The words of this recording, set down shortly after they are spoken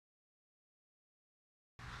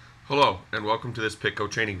Hello and welcome to this Pitco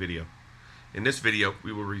training video. In this video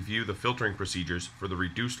we will review the filtering procedures for the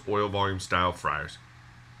reduced oil volume style fryers.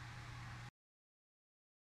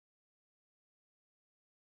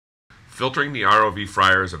 Filtering the ROV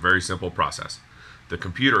fryer is a very simple process. The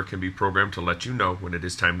computer can be programmed to let you know when it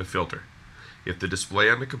is time to filter. If the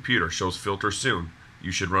display on the computer shows filter soon,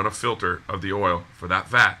 you should run a filter of the oil for that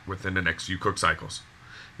vat within the next few cook cycles.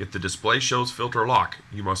 If the display shows filter lock,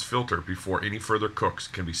 you must filter before any further cooks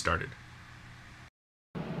can be started.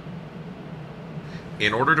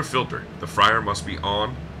 In order to filter, the fryer must be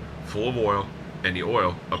on, full of oil, and the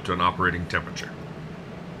oil up to an operating temperature.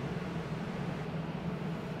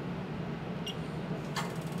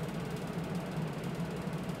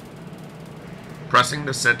 Pressing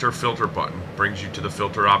the center filter button brings you to the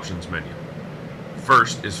filter options menu.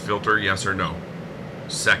 First is filter yes or no.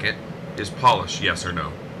 Second is polish yes or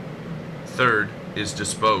no. Third is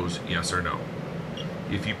dispose yes or no.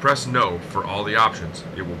 If you press no for all the options,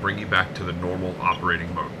 it will bring you back to the normal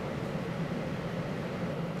operating mode.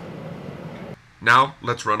 Now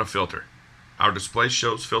let's run a filter. Our display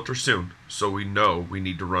shows filter soon, so we know we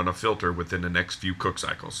need to run a filter within the next few cook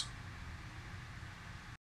cycles.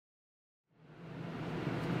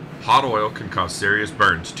 Hot oil can cause serious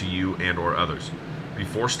burns to you and or others.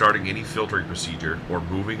 Before starting any filtering procedure or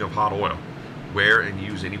moving of hot oil, wear and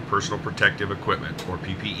use any personal protective equipment or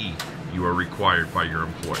PPE you are required by your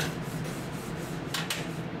employer.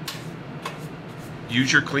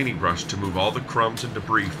 Use your cleaning brush to move all the crumbs and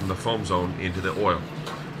debris from the foam zone into the oil.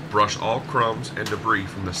 Brush all crumbs and debris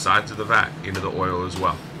from the sides of the vat into the oil as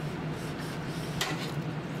well.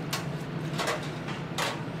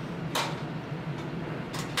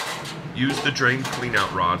 Use the drain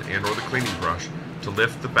cleanout rod and or the cleaning brush to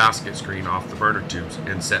lift the basket screen off the burner tubes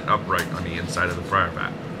and set upright on the inside of the fryer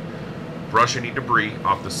vat. Brush any debris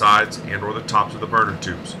off the sides and or the tops of the burner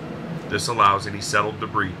tubes. This allows any settled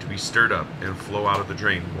debris to be stirred up and flow out of the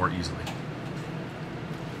drain more easily.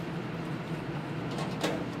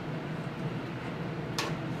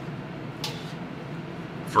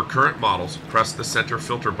 For current models, press the center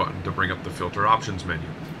filter button to bring up the filter options menu.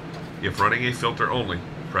 If running a filter only,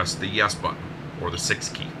 press the yes button or the 6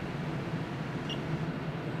 key.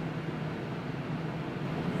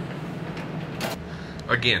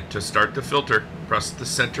 Again, to start the filter, press the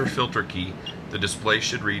center filter key. The display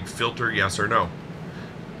should read filter yes or no.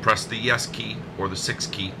 Press the yes key or the 6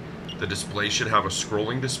 key. The display should have a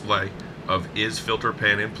scrolling display of is filter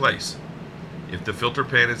pan in place. If the filter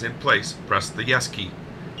pan is in place, press the yes key.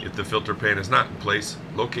 If the filter pan is not in place,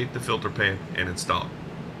 locate the filter pan and install it.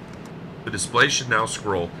 The display should now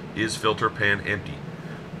scroll, is filter pan empty?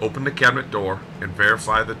 Open the cabinet door and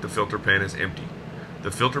verify that the filter pan is empty. The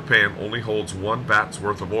filter pan only holds one vat's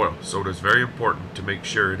worth of oil, so it is very important to make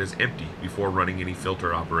sure it is empty before running any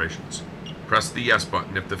filter operations. Press the yes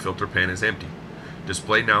button if the filter pan is empty.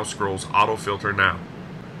 Display now scrolls auto filter now.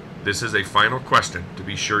 This is a final question to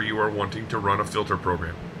be sure you are wanting to run a filter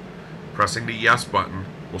program. Pressing the yes button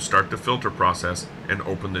will start the filter process and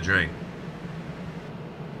open the drain.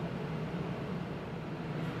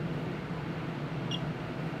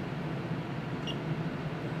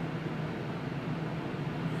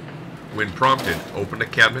 When prompted, open the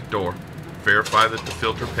cabinet door, verify that the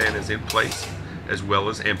filter pan is in place as well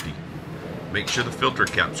as empty. Make sure the filter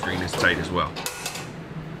cap screen is tight as well.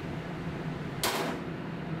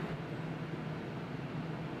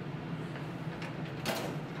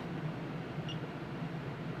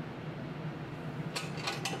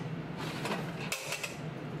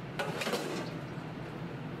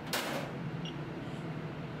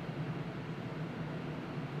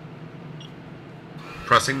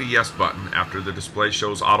 Pressing the yes button after the display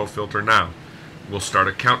shows auto filter now will start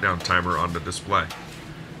a countdown timer on the display.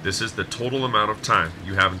 This is the total amount of time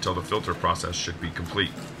you have until the filter process should be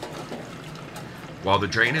complete. While the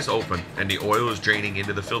drain is open and the oil is draining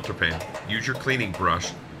into the filter pan, use your cleaning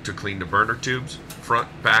brush to clean the burner tubes, front,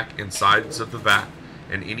 back, and sides of the vat,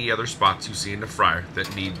 and any other spots you see in the fryer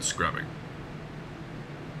that need scrubbing.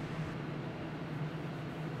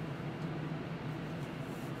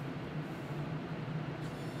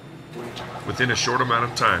 Within a short amount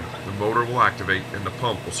of time, the motor will activate and the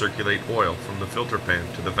pump will circulate oil from the filter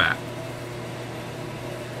pan to the vat.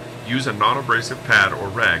 Use a non-abrasive pad or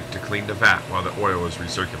rag to clean the vat while the oil is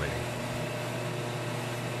recirculating.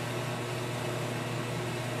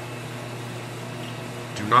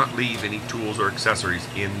 Do not leave any tools or accessories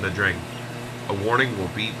in the drain. A warning will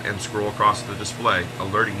beep and scroll across the display,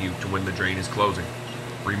 alerting you to when the drain is closing.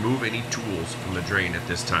 Remove any tools from the drain at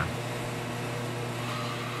this time.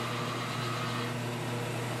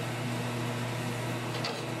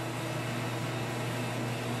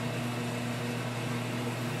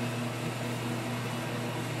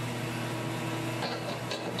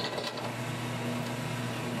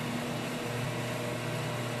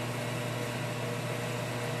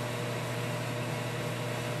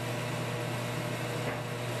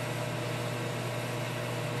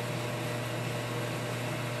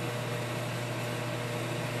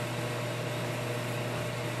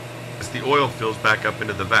 the oil fills back up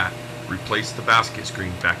into the vat, replace the basket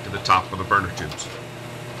screen back to the top of the burner tubes.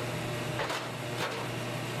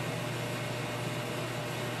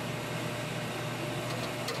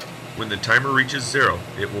 When the timer reaches 0,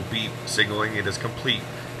 it will beep, signaling it is complete,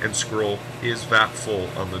 and scroll "Is vat full"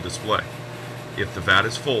 on the display. If the vat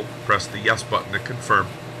is full, press the yes button to confirm.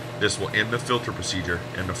 This will end the filter procedure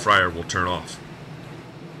and the fryer will turn off.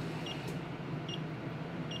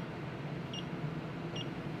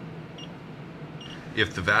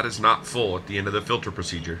 If the vat is not full at the end of the filter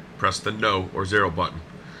procedure, press the no or 0 button.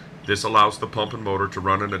 This allows the pump and motor to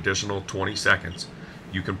run an additional 20 seconds.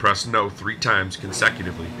 You can press no 3 times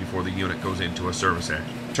consecutively before the unit goes into a service area.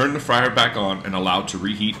 Turn the fryer back on and allow to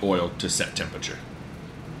reheat oil to set temperature.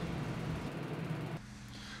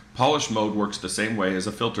 Polish mode works the same way as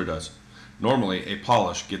a filter does. Normally, a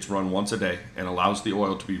polish gets run once a day and allows the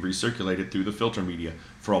oil to be recirculated through the filter media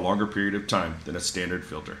for a longer period of time than a standard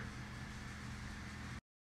filter.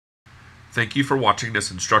 Thank you for watching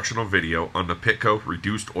this instructional video on the Pitco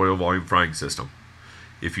Reduced Oil Volume Frying System.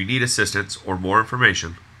 If you need assistance or more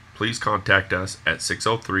information, please contact us at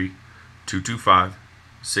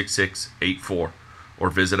 603-225-6684 or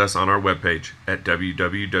visit us on our webpage at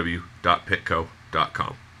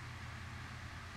www.pitco.com.